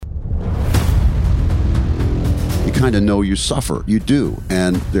kind of know you suffer. You do.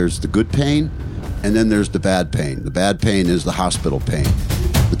 And there's the good pain, and then there's the bad pain. The bad pain is the hospital pain.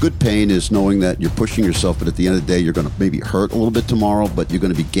 The good pain is knowing that you're pushing yourself, but at the end of the day, you're going to maybe hurt a little bit tomorrow, but you're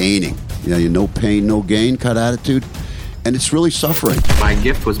going to be gaining. You no pain, no gain kind of attitude. And it's really suffering. My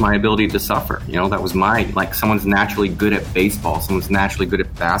gift was my ability to suffer. That was someone's naturally good at baseball. Someone's naturally good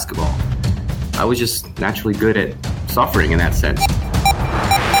at basketball. I was just naturally good at suffering in that sense.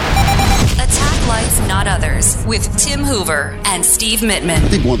 Attack Life, Not Others with Tim Hoover and Steve Mittman. I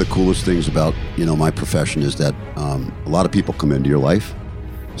think one of the coolest things about, my profession is that a lot of people come into your life.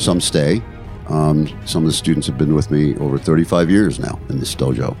 Some stay. Some of the students have been with me over 35 years now in this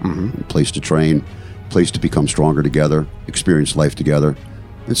dojo. A place to train, place to become stronger together, experience life together.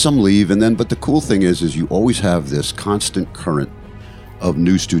 And some leave. But the cool thing is you always have this constant current of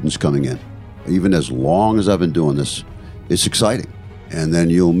new students coming in. Even as long as I've been doing this, it's exciting. And then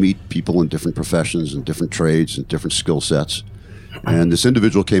you'll meet people in different professions and different trades and different skill sets. And this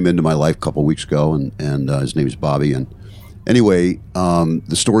individual came into my life a couple of weeks ago, and his name is Bobby. And anyway,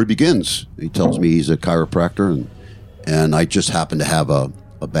 the story begins. He tells me he's a chiropractor, and I just happened to have a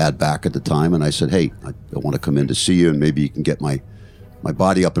bad back at the time. And I said, hey, I want to come in to see you, and maybe you can get my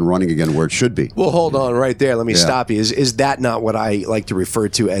body up and running again where it should be. Well, hold on right there. Let me stop you. Is that not what I like to refer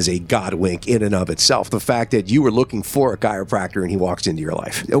to as a God wink in and of itself? The fact that you were looking for a chiropractor and he walks into your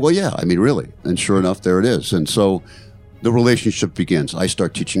life. Well, yeah. Really. And sure enough, there it is. And so the relationship begins. I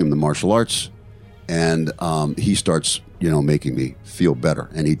start teaching him the martial arts, and he starts, making me feel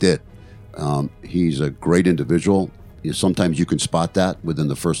better. And he did. He's a great individual. Sometimes you can spot that within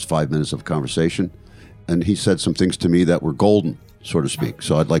the first 5 minutes of conversation. And he said some things to me that were golden, so to speak.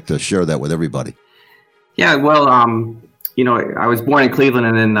 So I'd like to share that with everybody. Yeah, well, I was born in Cleveland,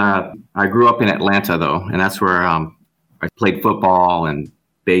 and then I grew up in Atlanta, though. And that's where I played football and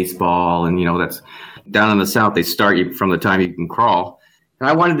baseball. And, that's down in the South, they start you from the time you can crawl. And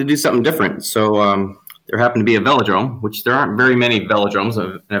I wanted to do something different. So there happened to be a velodrome, which there aren't very many velodromes.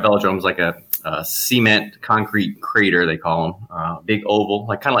 And a velodrome is like a cement concrete crater, they call them. Big oval,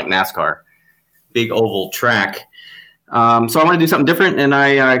 kind of like NASCAR. Big oval track. So I wanted to do something different, and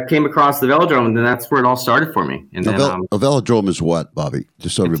I came across the velodrome, and that's where it all started for me. And a velodrome is what, Bobby?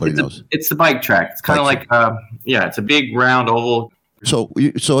 Just so everybody knows. It's the bike track. It's kind of like, it's a big round oval.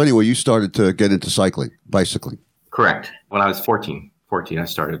 So anyway, you started to get into bicycling. Correct. When I was 14, I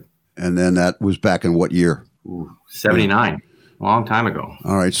started. And then that was back in what year? 79. A long time ago.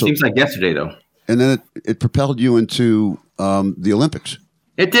 All right. So seems like yesterday, though. And then it propelled you into the Olympics.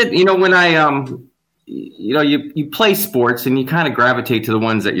 It did. When I, you play sports and you kind of gravitate to the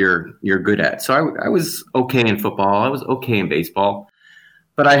ones that you're good at. So I was okay in football. I was okay in baseball,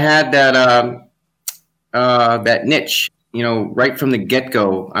 but I had that niche. Right from the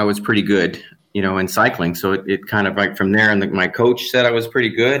get-go, I was pretty good. In cycling. So it kind of right from there, and my coach said I was pretty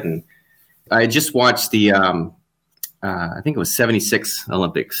good. And I just watched the, I think it was 76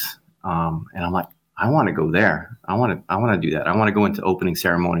 Olympics, and I'm like, I want to go there. I want to do that. I want to go into opening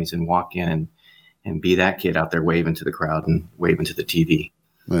ceremonies and walk in and be that kid out there waving to the crowd and waving to the TV.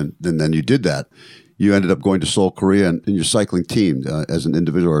 And then you did that. You ended up going to Seoul, Korea, and in your cycling team as an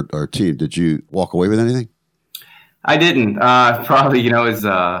individual or team. Did you walk away with anything? I didn't. Probably, as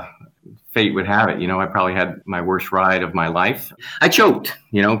fate would have it. I probably had my worst ride of my life. I choked,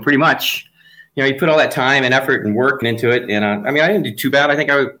 pretty much. You put all that time and effort and work into it. And I didn't do too bad. I think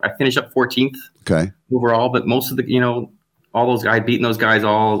I finished up 14th overall. But most of the, all those guys, beating those guys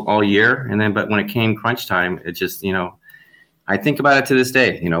all year. But when it came crunch time, it just, I think about it to this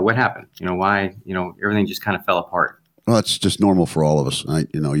day. What happened? Why? Everything just kind of fell apart. Well, it's just normal for all of us. Right?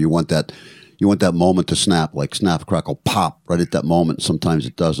 You want that moment to snap, like snap, crackle, pop right at that moment. Sometimes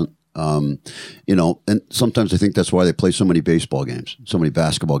it doesn't. And sometimes I think that's why they play so many baseball games, so many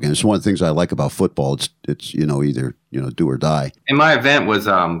basketball games. It's one of the things I like about football. It's either do or die. And my event was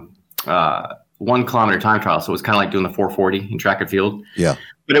 1 kilometer time trial, so it was kind of like doing the 440 in track and field. Yeah,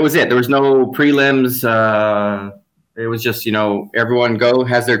 but it was it. There was no prelims. It was just everyone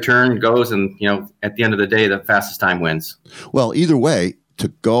has their turn, goes, and at the end of the day, the fastest time wins. Well, either way, to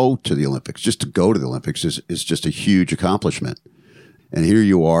go to the Olympics is just a huge accomplishment. And here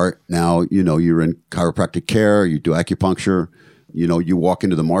you are now, you're in chiropractic care, you do acupuncture, you walk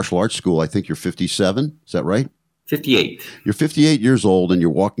into the martial arts school. I think you're 57. Is that right? 58. You're 58 years old and you're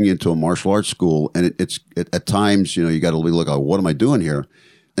walking into a martial arts school. And it's at times, you got to look like, what am I doing here?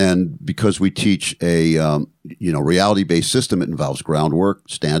 And because we teach a, reality-based system, it involves groundwork,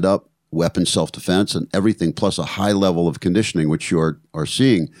 stand up, weapon self-defense, and everything, plus a high level of conditioning, which you are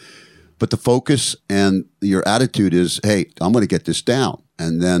seeing. But the focus and your attitude is, hey, I'm going to get this down.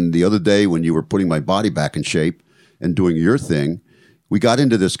 And then the other day when you were putting my body back in shape and doing your thing, we got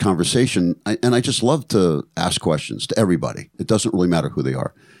into this conversation, and I just love to ask questions to everybody. It doesn't really matter who they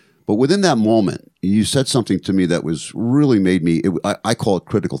are. But within that moment, you said something to me that was really made me, I call it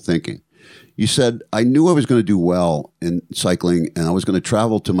critical thinking. You said, I knew I was going to do well in cycling, and I was going to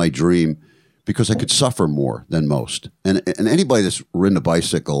travel to my dream because I could suffer more than most. And anybody that's ridden a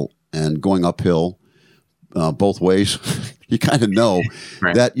bicycle and going uphill both ways, you kind of know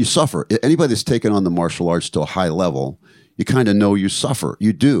that you suffer. Anybody that's taken on the martial arts to a high level, you kind of know you suffer.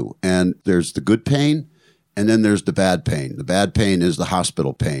 You do. And there's the good pain, and then there's the bad pain. The bad pain is the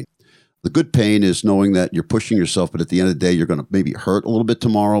hospital pain. The good pain is knowing that you're pushing yourself, but at the end of the day, you're going to maybe hurt a little bit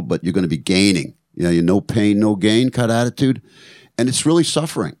tomorrow, but you're going to be gaining. You no pain, no gain kind of attitude. And it's really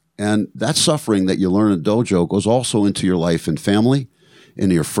suffering. And that suffering that you learn in dojo goes also into your life and family,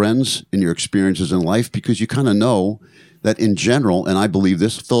 into your friends, in your experiences in life, because you kind of know that in general, and I believe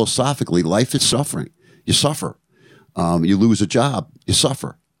this philosophically, life is suffering. You suffer. You lose a job, you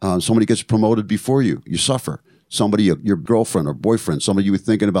suffer. Somebody gets promoted before you, you suffer. Somebody, your girlfriend or boyfriend, somebody you were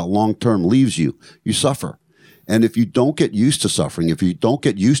thinking about long-term leaves you, you suffer. And if you don't get used to suffering, if you don't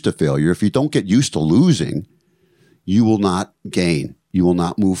get used to failure, if you don't get used to losing, you will not gain. You will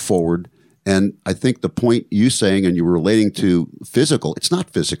not move forward. And I think the point you saying, and you were relating to physical, it's not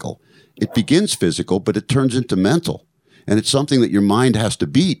physical. It begins physical, but it turns into mental. And it's something that your mind has to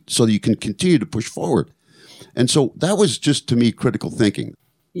beat so that you can continue to push forward. And so that was just, to me, critical thinking.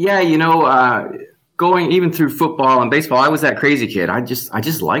 Yeah, going even through football and baseball, I was that crazy kid. I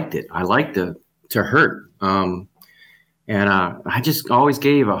just liked it. I liked to hurt. And I just always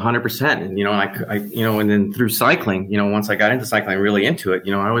gave 100%. And, and then through cycling, once I got into cycling, really into it,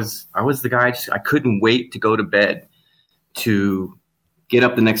 I was the guy, I couldn't wait to go to bed to get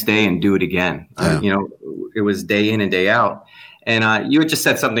up the next day and do it again. Yeah. It was day in and day out. And you had just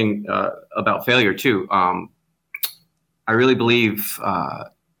said something about failure too. I really believe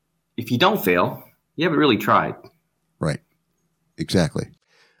if you don't fail, you haven't really tried. Right. Exactly.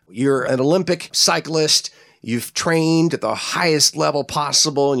 You're an Olympic cyclist. You've trained at the highest level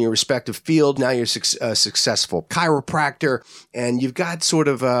possible in your respective field. Now you're a successful chiropractor, and you've got sort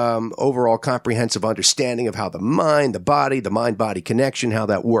of overall comprehensive understanding of how the mind-body connection, how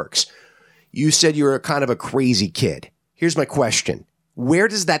that works. You said you were kind of a crazy kid. Here's my question. Where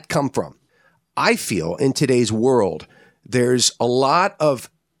does that come from? I feel in today's world, there's a lot of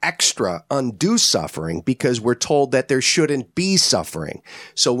extra undue suffering because we're told that there shouldn't be suffering.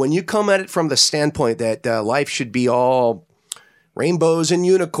 So when you come at it from the standpoint that life should be all rainbows and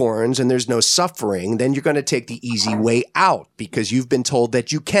unicorns and there's no suffering, then you're going to take the easy way out because you've been told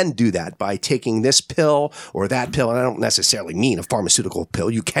that you can do that by taking this pill or that pill. And I don't necessarily mean a pharmaceutical pill.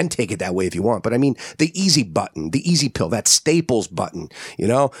 You can take it that way if you want, but I mean the easy button, the easy pill, that Staples button,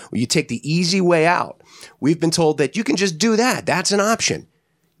 you take the easy way out. We've been told that you can just do that. That's an option.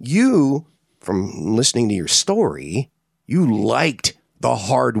 You, from listening to your story, you liked the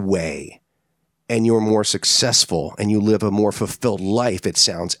hard way and you're more successful and you live a more fulfilled life, it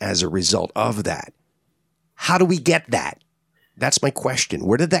sounds, as a result of that. How do we get that? That's my question.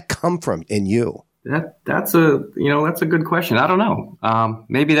 Where did that come from in you? That's a good question. I don't know.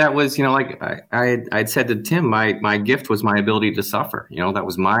 Maybe that was, like I'd said to Tim, my gift was my ability to suffer. That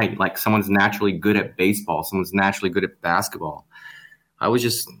was someone's naturally good at baseball. Someone's naturally good at basketball. I was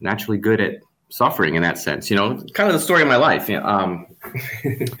just naturally good at suffering in that sense, kind of the story of my life.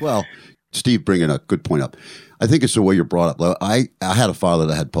 Well, Steve bringing a good point up. I think it's the way you're brought up. I had a father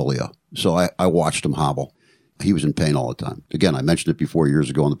that had polio, so I watched him hobble. He was in pain all the time. Again, I mentioned it before years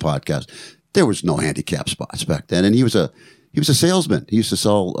ago on the podcast. There was no handicap spots back then, and he was a salesman. He used to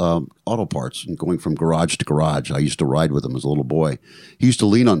sell auto parts and going from garage to garage. I used to ride with him as a little boy. He used to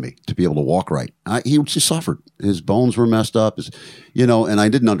lean on me to be able to walk right. He suffered. His bones were messed up, and I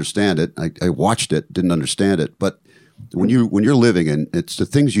didn't understand it. I watched it, didn't understand it. But when you're living, and it's the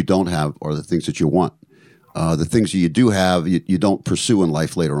things you don't have are the things that you want. The things that you do have, you don't pursue in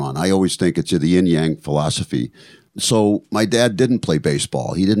life later on. I always think it's the yin-yang philosophy. So my dad didn't play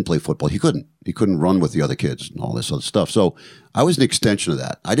baseball. He didn't play football. He couldn't. He couldn't run with the other kids and all this other stuff. So I was an extension of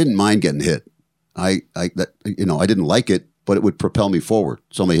that. I didn't mind getting hit. I didn't like it, but it would propel me forward.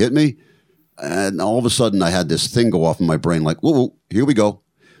 Somebody hit me, and all of a sudden I had this thing go off in my brain like, whoa, here we go.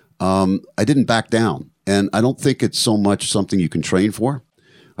 I didn't back down. And I don't think it's so much something you can train for.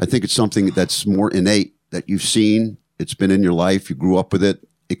 I think it's something that's more innate that you've seen. It's been in your life. You grew up with it.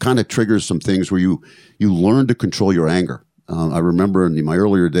 It kind of triggers some things where you learn to control your anger. I remember in my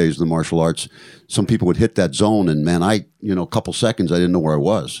earlier days in the martial arts, some people would hit that zone, and man, a couple seconds, I didn't know where I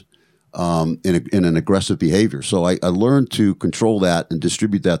was in an aggressive behavior. So I learned to control that and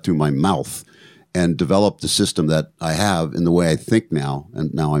distribute that through my mouth. and developed the system that I have in the way I think now.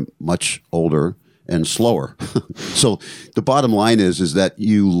 And now I'm much older and slower. So the bottom line is that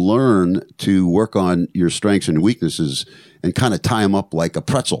you learn to work on your strengths and weaknesses and kind of tie them up like a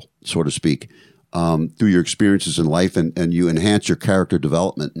pretzel, so to speak, through your experiences in life, and you enhance your character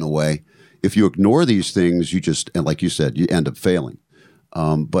development in a way. If you ignore these things, and like you said, you end up failing.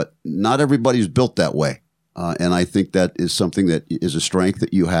 But not everybody's built that way. And I think that is something that is a strength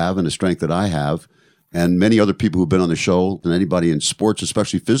that you have and a strength that I have. And many other people who've been on the show and anybody in sports,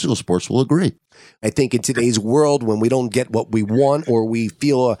 especially physical sports, will agree. I think in today's world, when we don't get what we want or we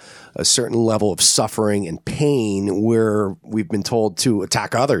feel a certain level of suffering and pain, we've been told to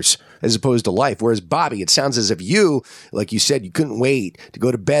attack others as opposed to life. Whereas, Bobby, it sounds as if you, like you said, you couldn't wait to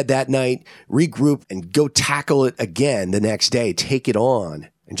go to bed that night, regroup, and go tackle it again the next day, take it on,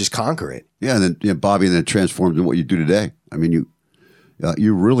 and just conquer it. Yeah, and then Bobby, and then it transformed into what you do today. I mean,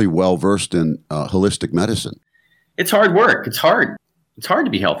 you're really well-versed in holistic medicine. It's hard work. It's hard. It's hard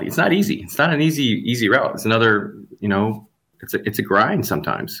to be healthy. It's not easy. It's not an easy route. It's another, it's a grind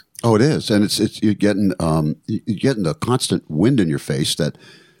sometimes. Oh, it is. And you're getting a constant wind in your face that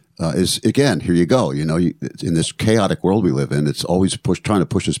is, again, here you go. In this chaotic world we live in, it's always trying to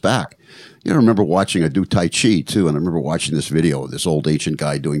push us back. I remember I do Tai Chi too, and I remember watching this video of this old ancient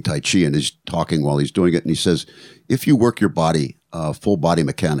guy doing Tai Chi, and he's talking while he's doing it, and he says, if you work your body, full body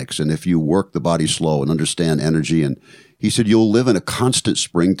mechanics, and if you work the body slow and understand energy, and he said, you'll live in a constant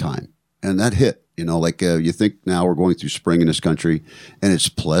springtime. And that hit, you think now we're going through spring in this country, and it's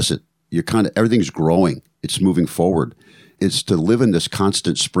pleasant. Everything's growing. It's moving forward. It's to live in this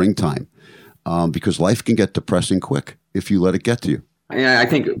constant springtime, because life can get depressing quick if you let it get to you. Yeah, I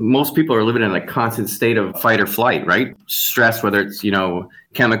think most people are living in a constant state of fight or flight, right? Stress, whether it's,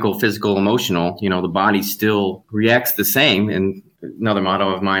 chemical, physical, emotional, the body still reacts the same. And another motto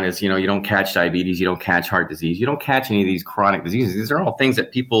of mine is, you don't catch diabetes, you don't catch heart disease, you don't catch any of these chronic diseases. These are all things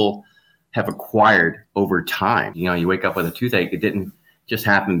that people have acquired over time. You wake up with a toothache. It didn't just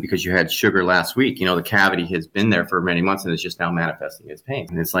happen because you had sugar last week. The cavity has been there for many months and it's just now manifesting as pain.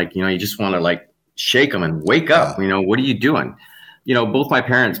 And it's like, you just want to shake them and wake up. What are you doing? Both my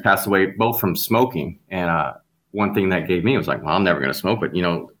parents passed away, both from smoking. And one thing that gave me was well, I'm never going to smoke. But,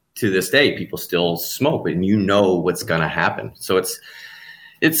 to this day, people still smoke and what's going to happen. So it's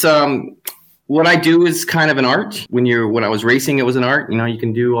what I do is kind of an art. When I was racing, it was an art. You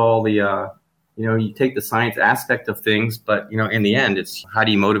can do all the, you take the science aspect of things. But, in the end, it's how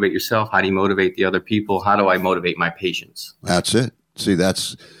do you motivate yourself? How do you motivate the other people? How do I motivate my patients? That's it. See,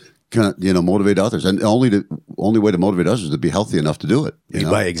 that's kind of, motivate others. And the only way to motivate others is to be healthy enough to do it.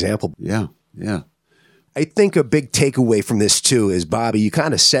 By example. Yeah. I think a big takeaway from this too is, Bobby, you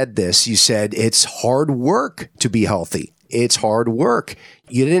kind of said this. You said it's hard work to be healthy. It's hard work.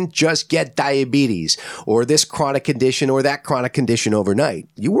 You didn't just get diabetes or this chronic condition or that chronic condition overnight.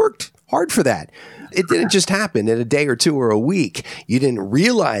 You worked hard for that. It didn't just happen in a day or two or a week. You didn't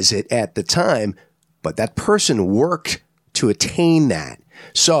realize it at the time, but that person worked to attain that.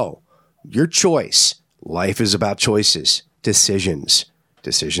 So your choice. Life is about choices, decisions.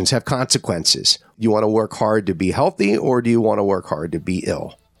 Decisions have consequences. You want to work hard to be healthy, or do you want to work hard to be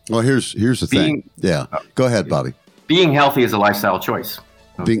ill? Well, here's the thing. Yeah. Go ahead, Bobby. Being healthy is a lifestyle choice.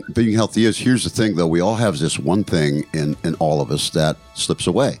 Being healthy is. Here's the thing, though. We all have this one thing in all of us that slips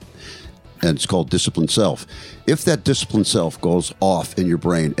away, and it's called disciplined self. If that disciplined self goes off in your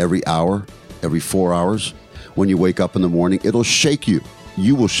brain every hour, every 4 hours, when you wake up in the morning, it'll shake you.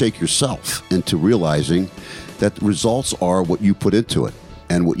 You will shake yourself into realizing that the results are what you put into it.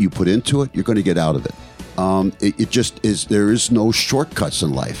 And what you put into it, you're going to get out of it. It just is. There is no shortcuts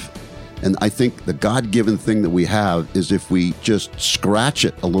in life. And I think the God-given thing that we have is if we just scratch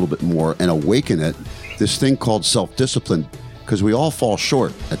it a little bit more and awaken it, this thing called self-discipline, because we all fall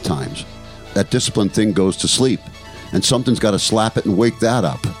short at times. That discipline thing goes to sleep. And something's got to slap it and wake that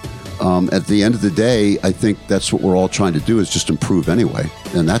up. At the end of the day, I think that's what we're all trying to do, is just improve anyway.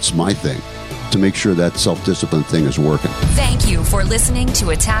 And that's my thing, to make sure that self-discipline thing is working. Thank you for listening to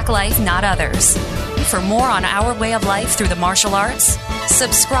Attack Life, Not Others. For more on our way of life through the martial arts,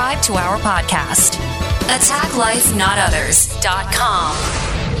 subscribe to our podcast.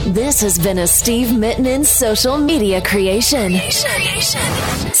 AttackLifeNotOthers.com. This has been a Steve Mittman social media creation.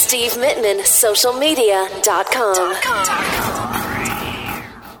 SteveMittmanSocialMedia.com.